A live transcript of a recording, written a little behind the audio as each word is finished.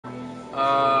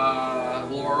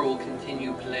Laura will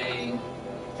continue playing.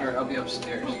 Or I'll be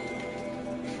upstairs.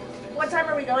 What time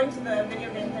are we going to the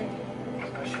video game thing?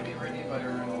 I should be ready by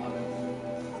around 11.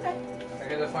 Okay. I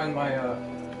gotta find my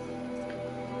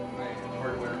my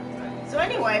hardware. So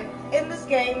anyway, in this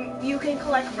game, you can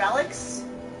collect relics.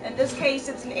 In this case,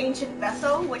 it's an ancient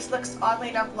vessel, which looks oddly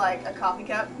enough like a coffee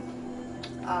cup.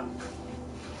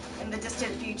 In the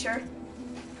distant future.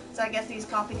 So I guess these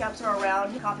coffee cups are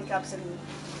around, coffee cups and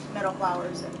metal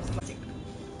flowers. And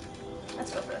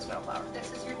let's go for this metal flower.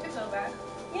 This is your to-go bag.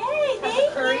 Yay, Has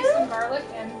thank a curry, you! some garlic,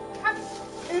 and peppers.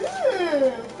 Ooh,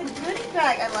 the goodie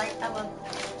bag. I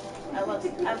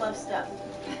love stuff.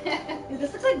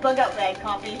 This looks like bug out bag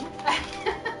coffee.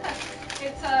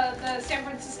 It's the San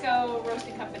Francisco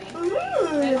Roasting Company. Ooh,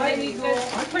 And pretty good.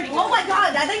 oh my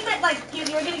god, I think that like you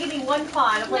were gonna give me one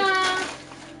pod. I'm like, Nah.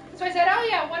 So I said, oh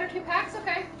yeah, 1 or 2 packs,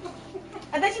 okay.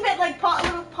 I thought you meant like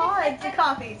little pods of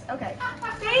coffees. Okay.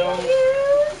 Thank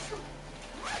you.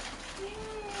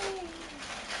 Yay.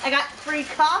 I got free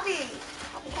coffee.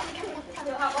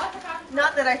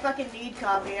 Not that I fucking need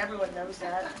coffee. Everyone knows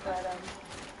that. But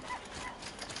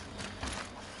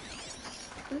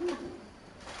ooh.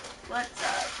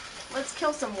 Let's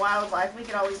kill some wildlife. We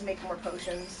could always make more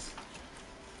potions.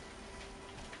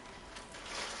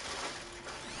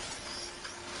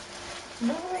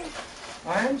 No,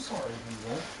 I am sorry,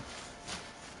 Diesel.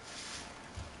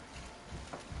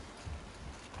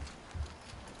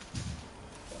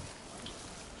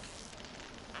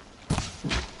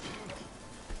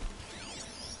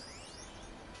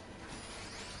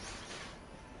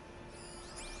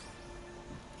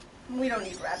 We don't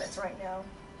need rabbits right now.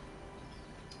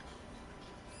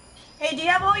 Hey, do you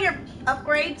have all your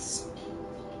upgrades?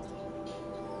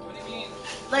 What do you mean?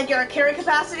 Like your carry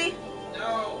capacity?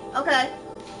 No. Okay.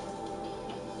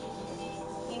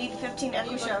 You need 15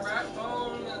 echo Like shells. rat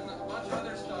bone and a bunch of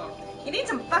other stuff. You need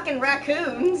some fucking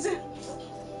raccoons.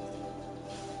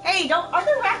 Hey, are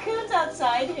there raccoons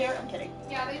outside here? I'm kidding.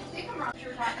 Yeah, they come around.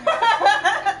 You're talking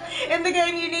about. In the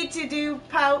game, you need to do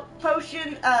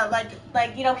potion, like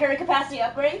you know, carry capacity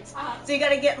upgrades. Uh-huh. So you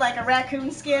gotta get like a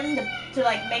raccoon skin to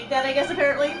like make that, I guess,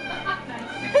 apparently.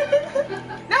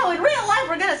 Nice. No, in real life,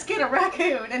 we're gonna skin a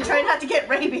raccoon and try not to get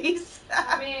rabies.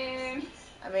 I mean,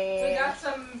 we got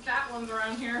some fat ones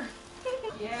around here.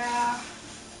 Yeah.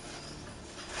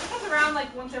 Comes around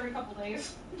like once every couple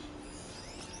days.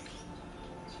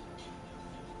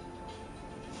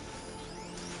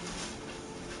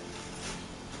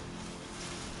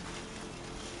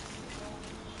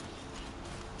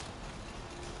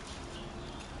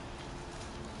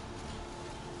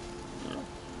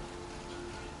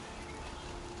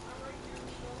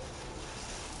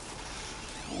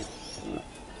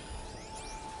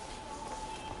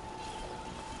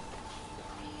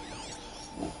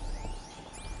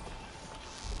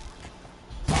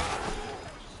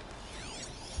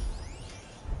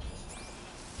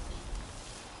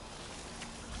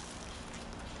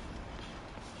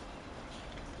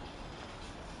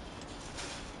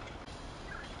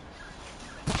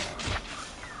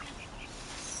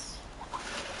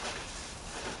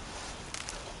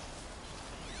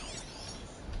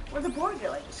 Where'd the board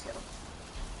go? I just go.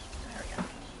 There we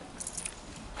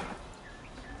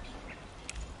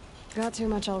go. Got too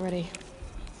much already.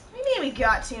 What do you mean we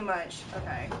got too much?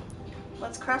 Okay.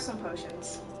 Let's craft some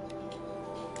potions.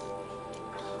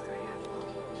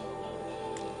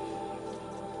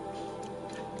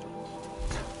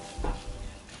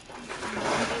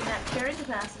 Getting that carry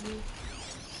capacity.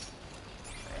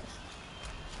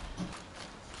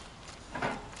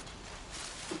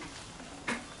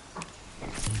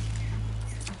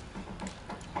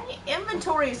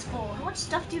 Inventory is full. How much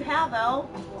stuff do you have, Elle?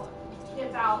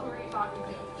 It's Al. Who are you talking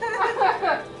to?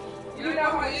 You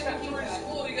know how inventory is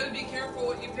full. You gotta be careful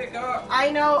what you pick up. I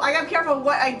know. I gotta be careful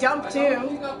what I dump Don't too.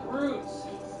 pick up roots.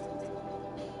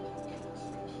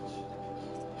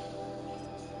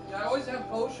 Yeah, I always have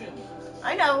potions.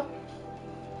 I know.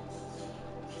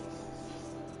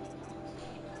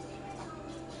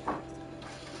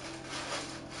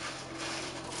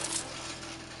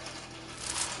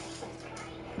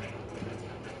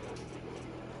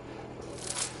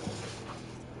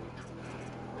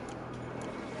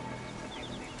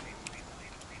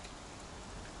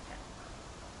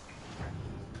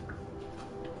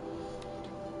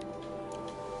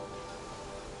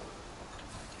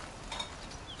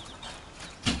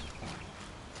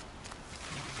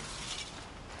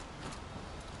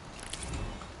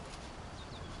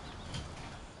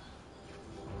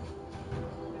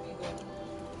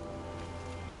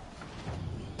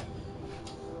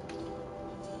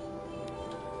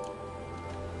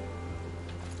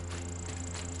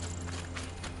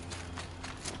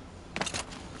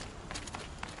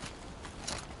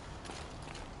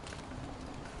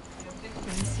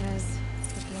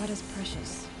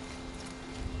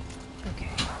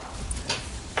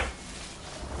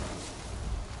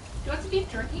 beef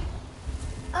jerky?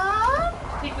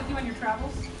 Take with you on your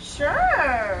travels?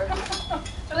 Sure.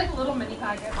 They're like little mini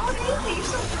packets. Oh, thank you. You're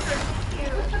so cute.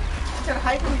 I'm trying to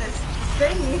hide from this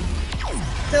thing.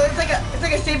 So it's like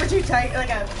a saber-tooth tiger, like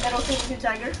a metal saber-tooth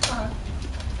tiger. Uh-huh.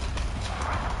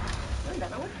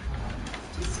 Another one?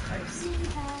 Jesus Christ.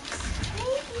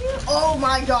 Thank you. Oh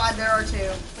my God, there are two.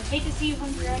 I hate to see you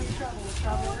hungry on your travels,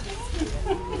 traveler.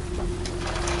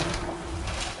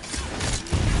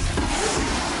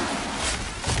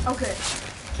 Okay.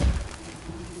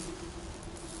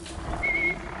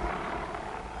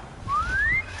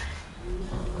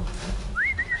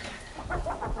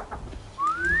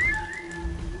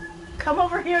 Come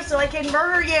over here so I can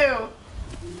murder you.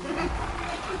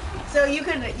 So you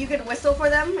could whistle for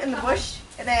them in the bush,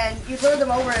 and then you lure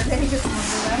them over, and then you just murder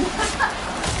them.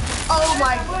 Oh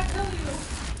my!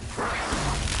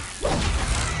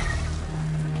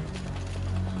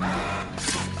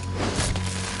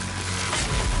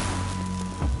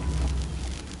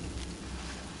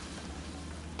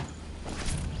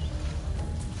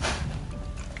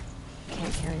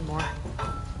 Can't carry more.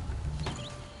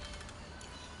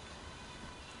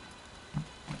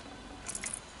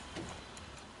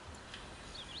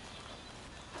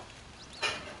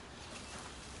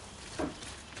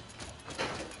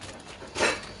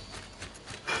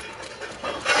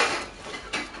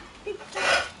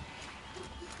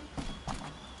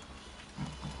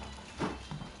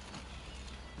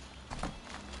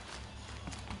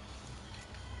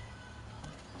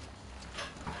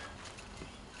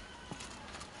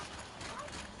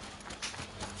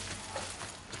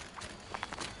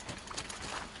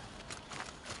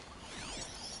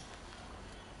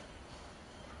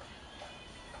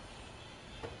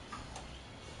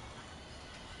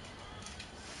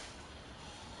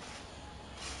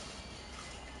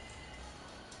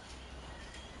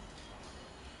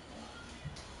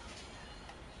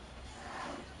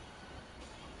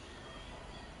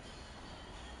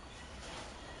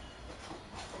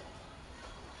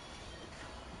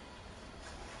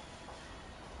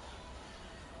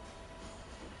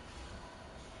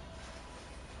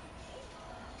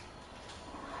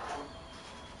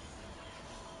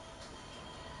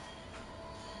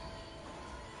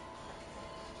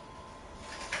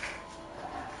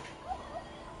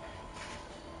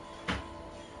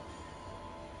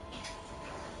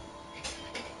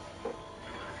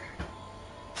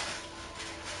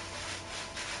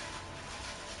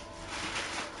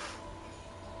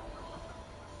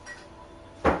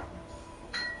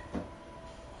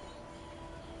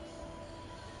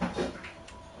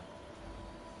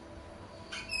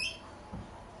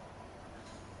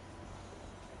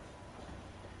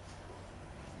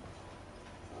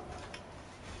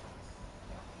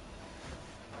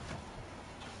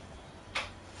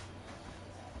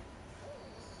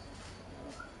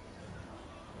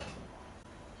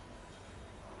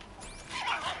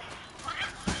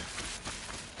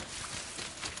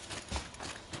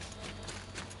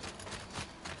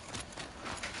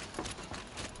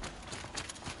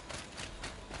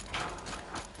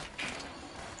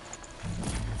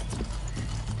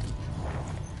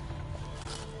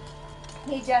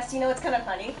 Hey Jess, you know what's kind of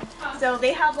funny? So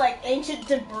they have like ancient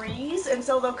debris, and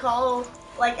so they'll call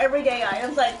like everyday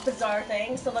items like bizarre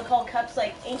things. So they'll call cups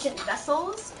like ancient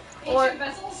vessels. Ancient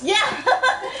vessels? Yeah, and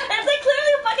it's like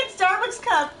clearly a fucking Starbucks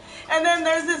cup. And then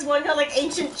there's this one called like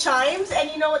ancient chimes,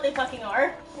 and you know what they fucking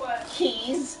are? What?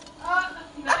 Keys.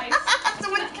 Nice.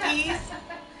 So with keys.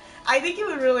 I think you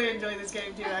would really enjoy this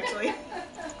game too, actually.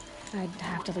 I'd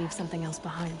have to leave something else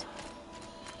behind.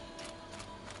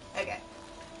 Okay.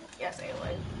 Yes, I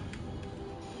would.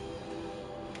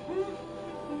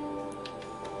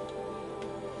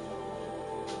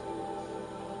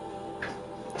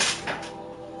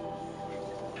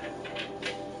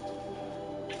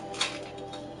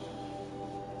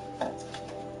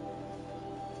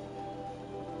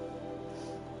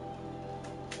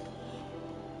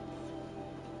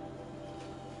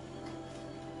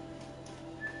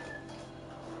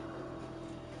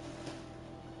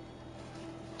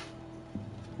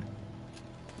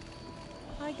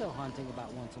 I go hunting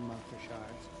about once a month for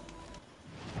shards.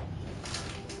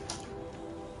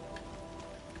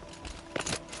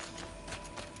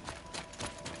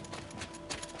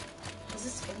 Is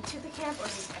this into the camp or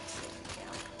is this exiting the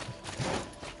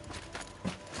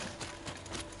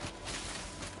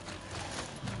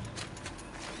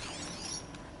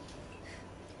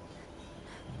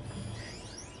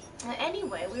camp?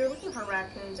 Anyway, we were looking for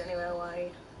raccoons anyway.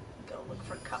 Why go look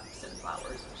for cups and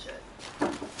flowers and shit?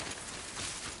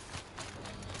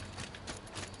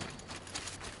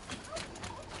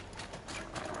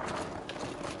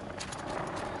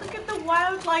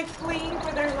 wildlife fleeing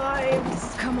for their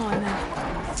lives. Come on then.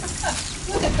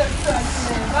 Look at them trying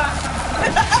to live.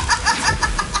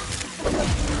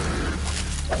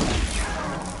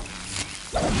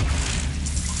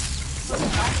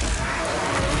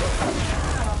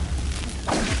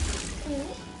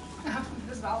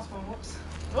 This valve's going, whoops.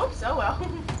 Oops, oh well.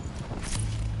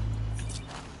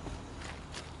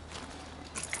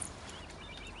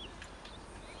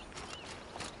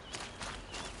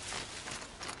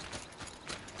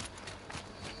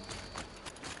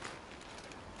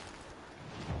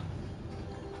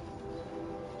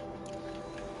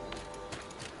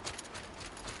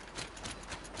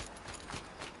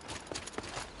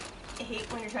 I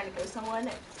hate when you're trying to go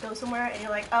somewhere and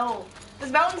you're like, oh,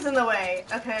 this mountain's in the way.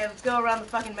 Okay, let's go around the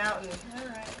fucking mountain.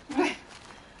 Alright.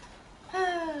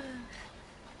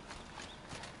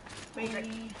 What are you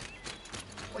drinking?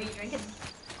 What are you drinking?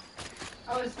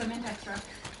 Oh, it's the mint extract.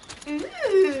 Ooh.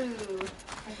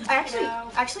 I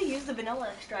actually used the vanilla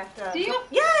extract. Do you?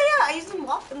 Yeah, I used them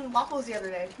in waffles the other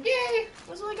day. Yay! It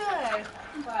was really good.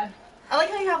 I'm glad. I like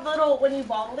how you have little, when you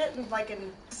bottled it, like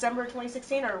in December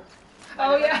 2016 or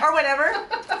Oh, yeah. or whatever.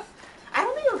 I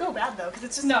don't think it'll go bad though, because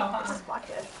it's just it's just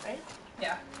vodka, right?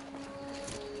 Yeah.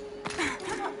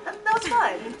 That was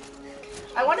fun.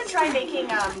 I want to try making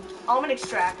almond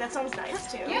extract. That sounds nice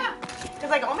too. Yeah. Because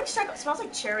like almond extract smells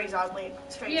like cherries, oddly.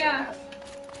 Strangely enough.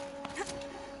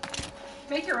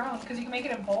 Make your own, because you can make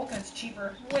it in bulk and it's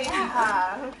cheaper. Way cheaper.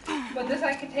 Yeah. But this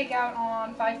I could take out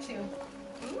on 5/2.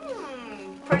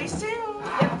 Pretty soon.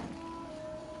 Yep.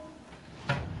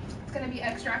 It's going to be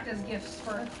extract as gifts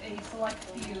for a select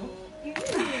few. You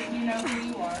know who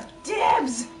you are.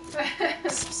 Dibs!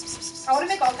 I want to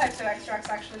make all types of extracts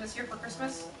actually this year for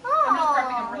Christmas. I'm just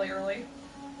prepping them really early.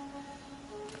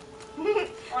 I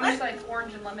want to make like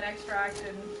orange and lemon extract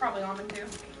and probably almond too.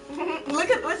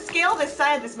 Let's scale this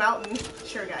side of this mountain.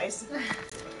 Sure, guys.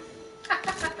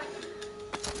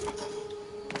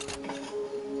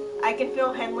 I can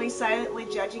feel Henley silently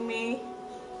judging me,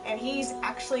 and he's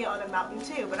actually on a mountain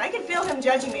too, but I can feel him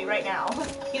judging me right now.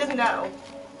 He doesn't know.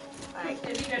 Like,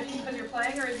 is he judging because you're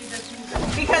playing, or is he judging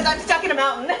because I'm stuck in a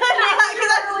mountain. You're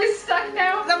really stuck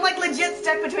now? I'm like legit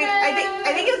stuck between. I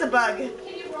think it was a bug. Can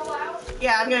you roll out?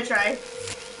 Yeah, I'm gonna try.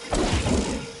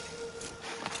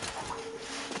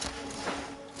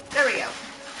 There we go.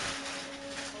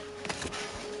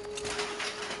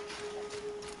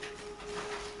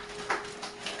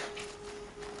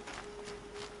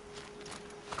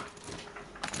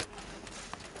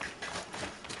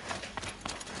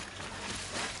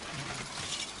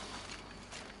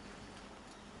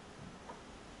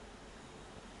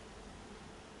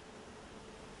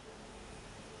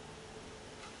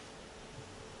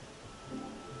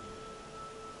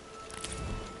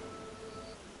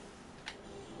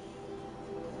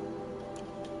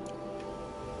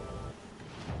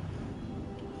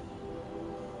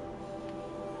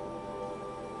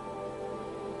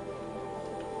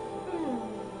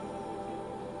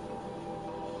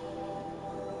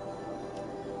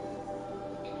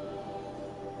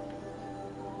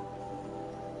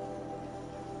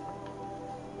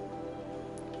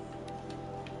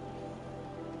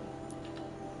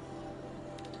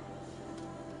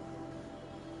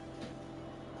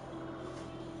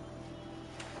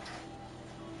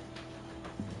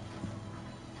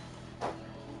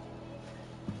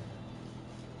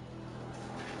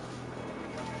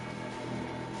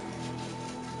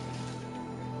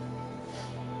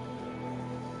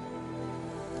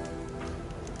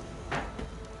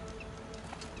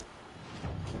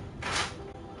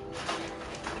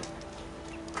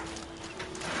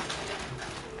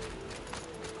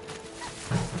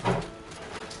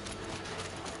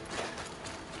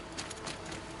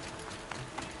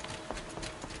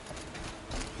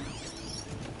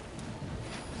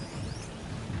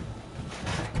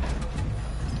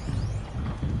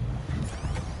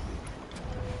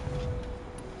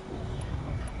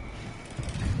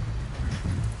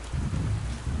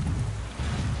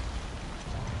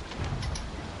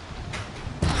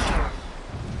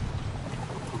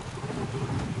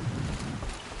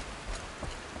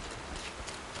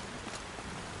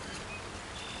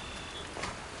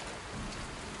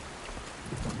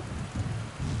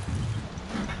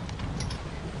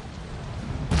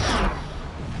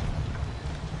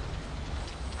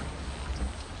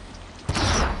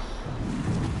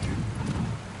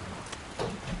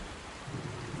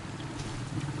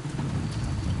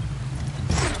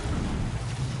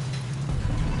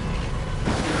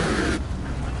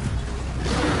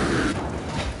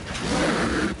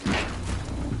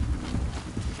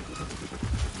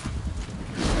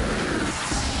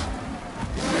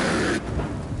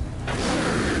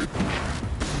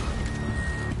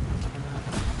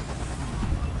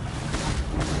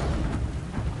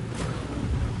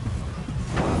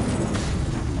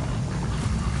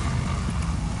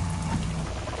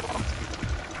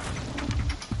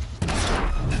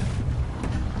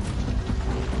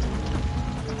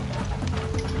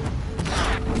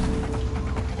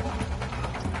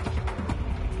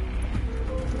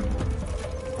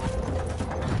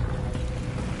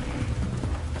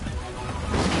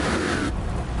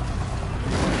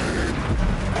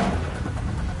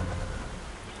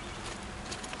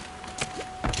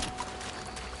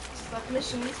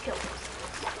 cheese killers.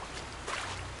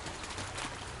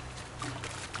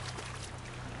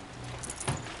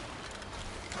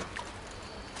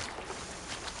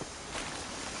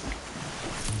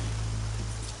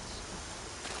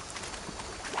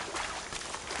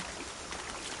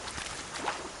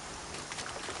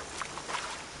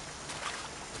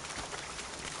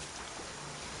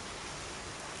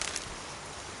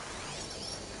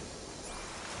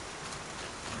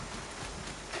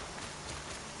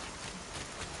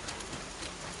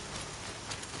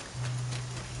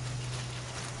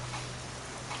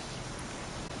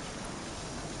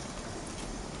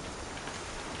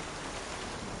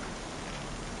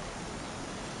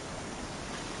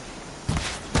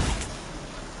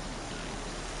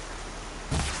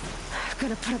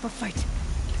 Gotta put up a fight.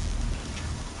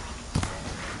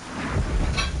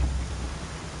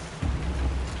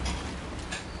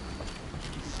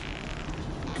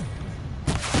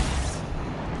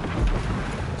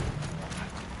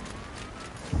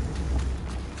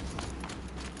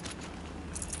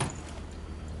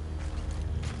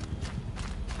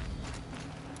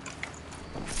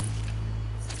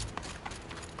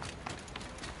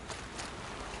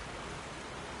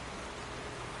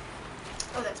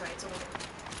 Oh, that's right. It's over there.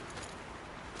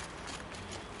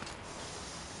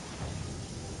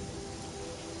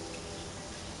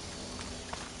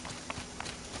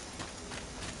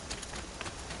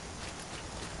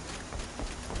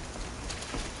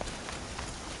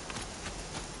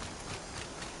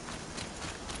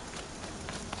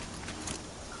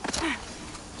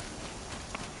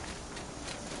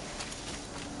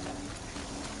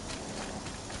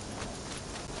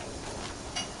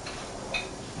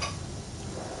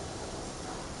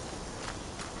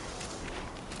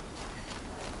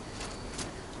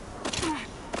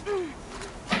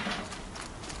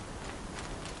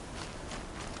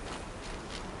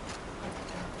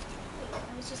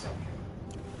 I was just over here.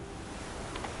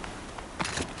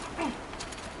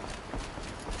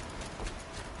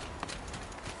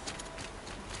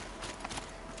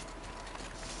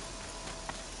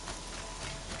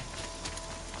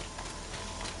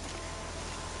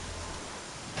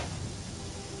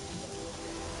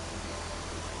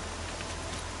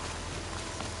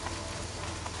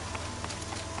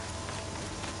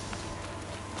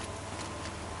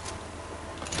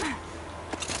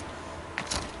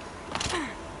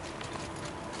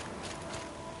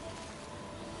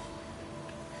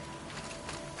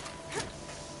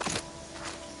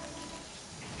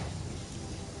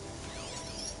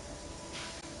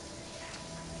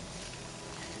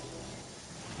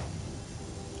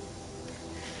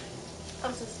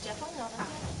 Oh, so it's definitely not on there.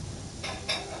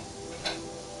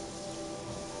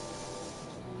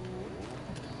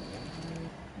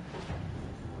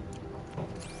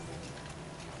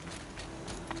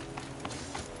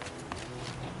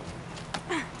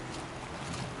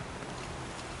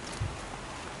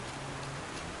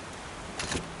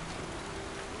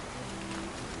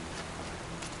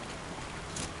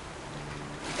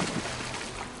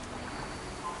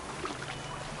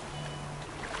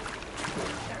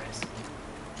 There it is.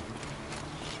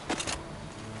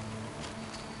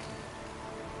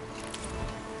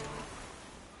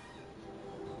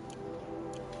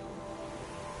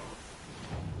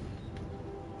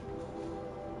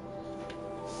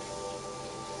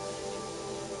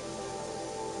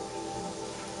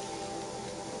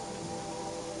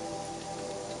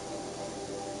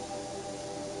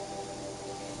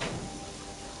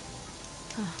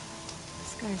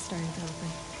 The sky's starting to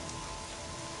open.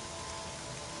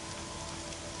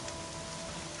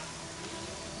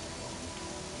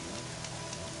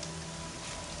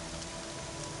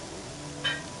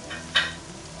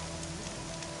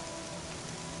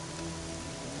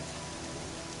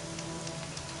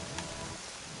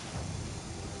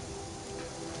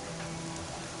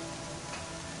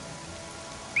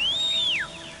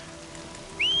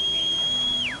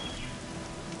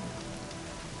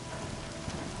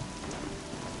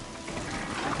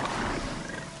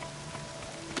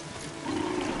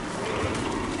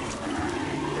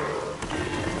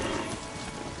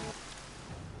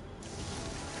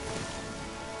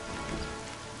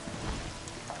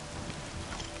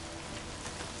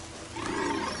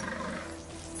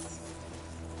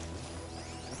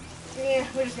 Yeah,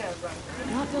 we're just gonna run.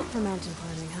 Not built for mountain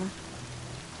climbing, huh?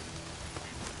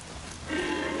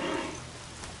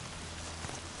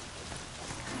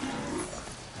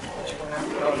 What you gonna have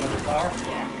to go another car?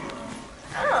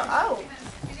 Oh.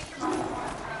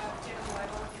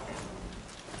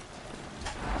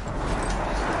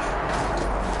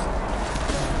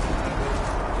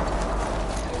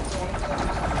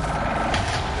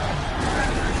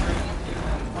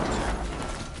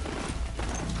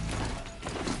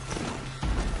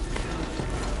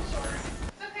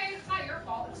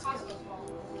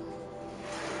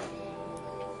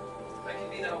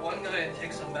 that one guy and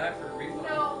take some back for a refund?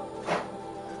 No.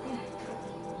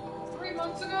 3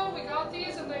 months ago we got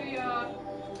these and they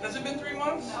Has it been 3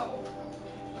 months? no.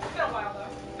 It's been a while though.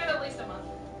 It's been at least a month.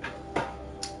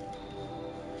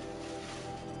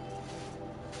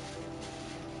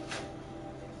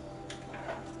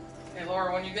 Hey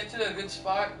Laura, when you get to a good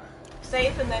spot.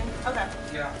 Safe and then, okay.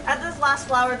 Yeah. At this last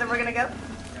flower, then we're gonna go?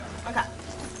 Okay.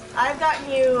 I've gotten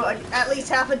you at least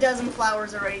half a dozen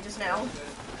flowers already just now.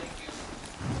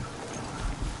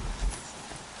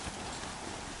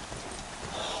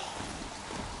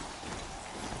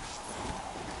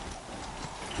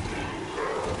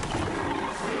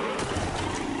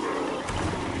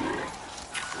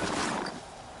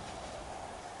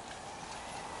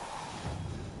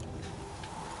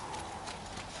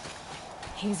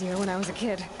 Easier when I was a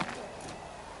kid.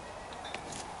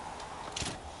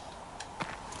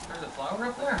 There's a flower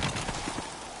up there.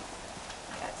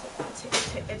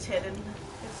 Yeah, it's hidden.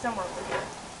 It's somewhere over here.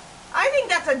 I think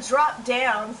that's a drop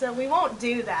down, so we won't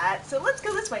do that. So let's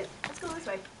go this way. Let's go this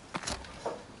way.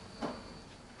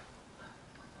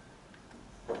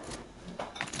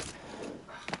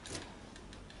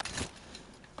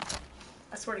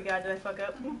 I swear to God, did I fuck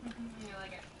up? You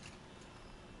like it.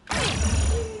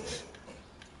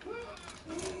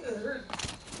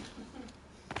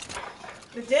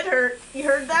 It did hurt. You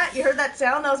heard that? You heard that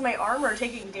sound? That was my armor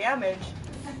taking damage.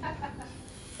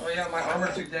 Oh yeah, my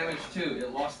armor took damage too.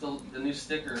 It lost the new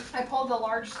sticker. I pulled the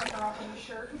large sticker off of his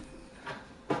shirt.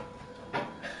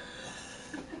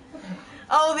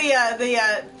 Oh,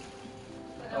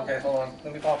 Okay, hold on.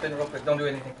 Let me pop in real quick. Don't do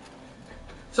anything.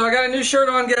 So I got a new shirt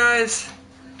on, guys.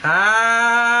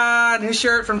 Ah, new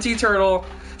shirt from T-Turtle.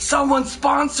 Someone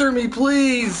sponsor me,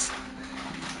 please.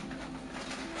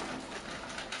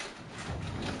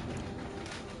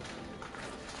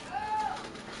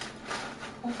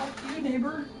 Oh, fuck you,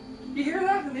 neighbor. You hear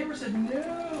that? The neighbor said no.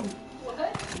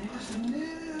 What? The neighbor said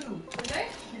no. Did they?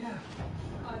 Yeah.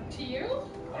 To you?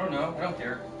 I don't know. I don't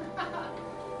care.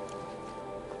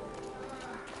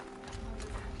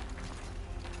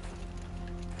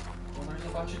 Well, there's a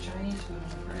bunch of Chinese food in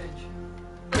the fridge.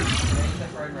 I ate that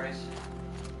fried rice.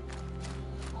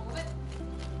 All of it?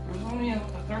 There was only a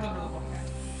third of the bucket.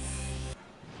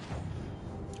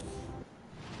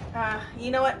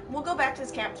 you know what? We'll go back to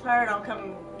this campfire and I'll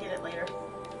come get it later.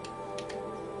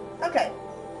 Okay.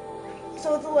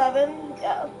 So it's 11.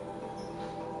 Yeah.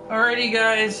 Alrighty,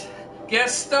 guys.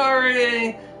 Guest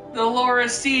starring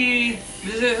TheLauraCee.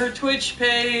 Visit her Twitch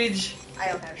page. I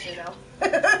don't have shit though.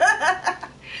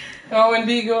 Oh, and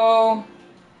Beagle.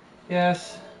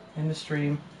 Yes, in the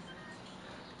stream.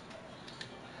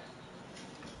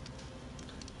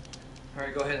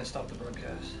 Alright, go ahead and stop the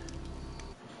broadcast.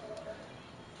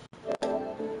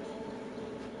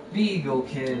 Beagle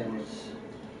kids.